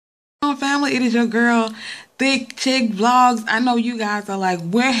on, family? It is your girl, Thick Chick Vlogs. I know you guys are like,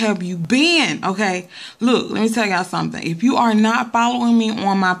 where have you been? Okay, look, let me tell y'all something. If you are not following me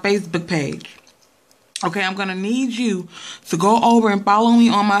on my Facebook page, okay, I'm going to need you to go over and follow me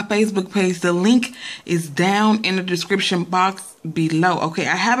on my Facebook page. The link is down in the description box below. Okay,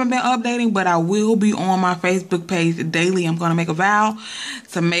 I haven't been updating, but I will be on my Facebook page daily. I'm going to make a vow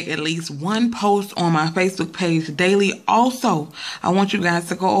to make at least one post on my Facebook page daily. Also, I want you guys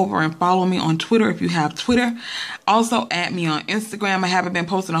to go over and follow me on Twitter if you have Twitter. Also, add me on Instagram. I haven't been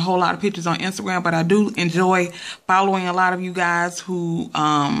posting a whole lot of pictures on Instagram, but I do enjoy following a lot of you guys who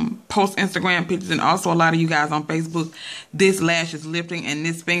post Instagram pictures, and also a lot of you guys on Facebook. This lash is lifting and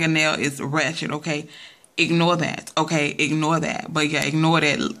this fingernail is ratchet, okay? Ignore that, okay? Ignore that. But yeah, ignore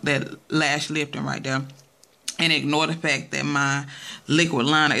that lash lifting right there. And ignore the fact that my liquid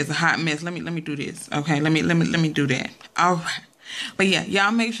liner is a hot mess. Let me do this, okay? Let me do that. All right. But yeah,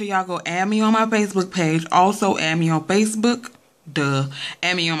 y'all make sure y'all go add me on my Facebook page. Also add me on Facebook.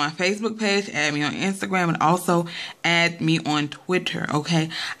 Add me on my Facebook page, add me on Instagram, and also add me on Twitter, okay?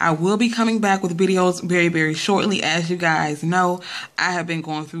 I will be coming back with videos very, very shortly. As you guys know, I have been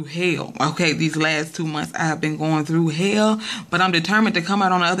going through hell, okay? These last 2 months, I have been going through hell, but I'm determined to come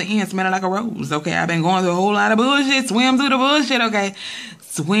out on the other end smelling like a rose, okay? I've been going through a whole lot of bullshit. Swim through the bullshit, okay?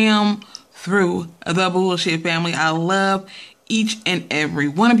 Swim through the bullshit, family. I love each and every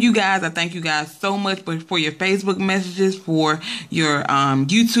one of you guys. I thank you guys so much for your Facebook messages, for your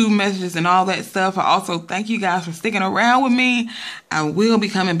YouTube messages and all that stuff. I also thank you guys for sticking around with me. I will be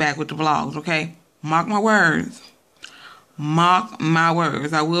coming back with the vlogs, okay? Mark my words. Mark my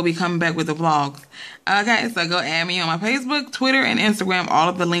words. I will be coming back with the vlogs. Okay, so go add me on my Facebook, Twitter, and Instagram. All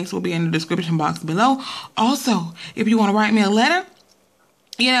of the links will be in the description box below. Also, if you want to write me a letter,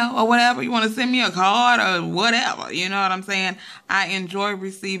 you know, or whatever, you want to send me a card or whatever, you know what I'm saying? I enjoy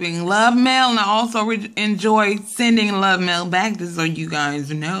receiving love mail, and I also enjoy sending love mail back, just so you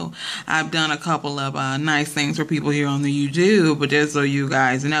guys know. I've done a couple of nice things for people here on the YouTube, but just so you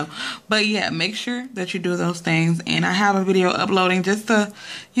guys know. But yeah, make sure that you do those things, and I have a video uploading, just a,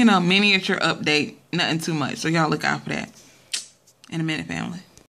 you know, miniature update, nothing too much, so y'all look out for that in a minute, family.